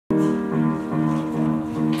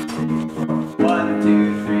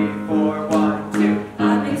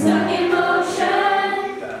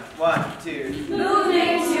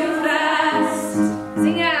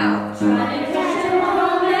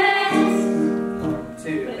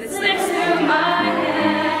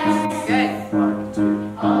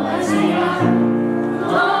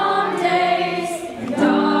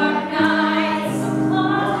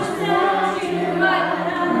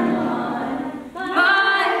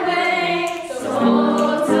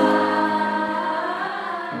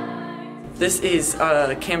This is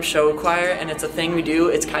Camp Show Choir, and it's a thing we do.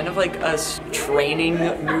 It's kind of like us training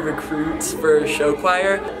new recruits for show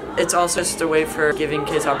choir. It's also just a way for giving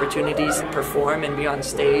kids opportunities to perform and be on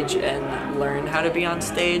stage and learn how to be on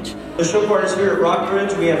stage. The show choirs here at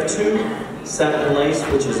Rockbridge, we have two, Satin and Lace,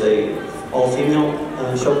 which is a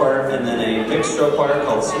all-female show choir, and then a mixed show choir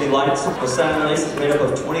called City Lights. The Satin and Lace is made up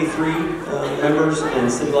of 23 members,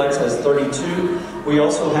 and City Lights has 32. We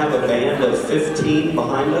also have a band of 15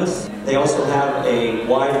 behind us. They also have a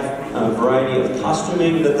wide variety of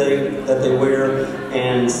costuming that they wear,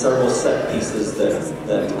 and several set pieces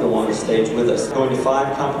that go on the stage with us. Going to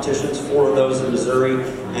 5 competitions, 4 of those in Missouri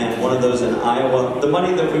and 1 of those in Iowa. The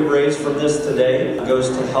money that we raise from this today goes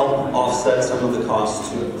to help offset some of the costs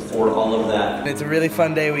to afford all of that. It's a really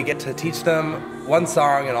fun day. We get to teach them one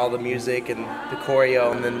song and all the music and the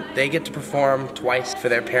choreo, and then they get to perform twice for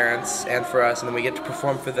their parents and for us, and then we get to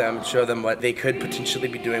perform for them and show them what they could potentially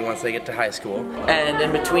be doing once they get to high school. And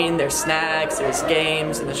in between there's snacks, there's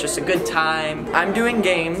games, and it's just a good time. I'm doing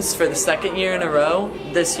games for the 2nd year in a row.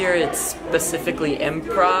 This year it's specifically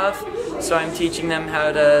improv, so I'm teaching them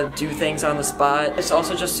how to do things on the spot. It's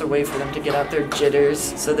also just a way for them to get out their jitters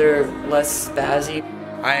so they're less spazzy.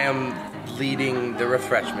 I am leading the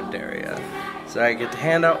refreshment area, so I get to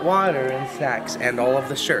hand out water and snacks and all of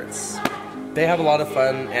the shirts. They have a lot of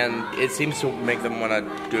fun, and it seems to make them want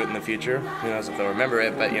to do it in the future. Who knows if they'll remember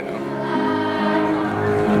it, but you know.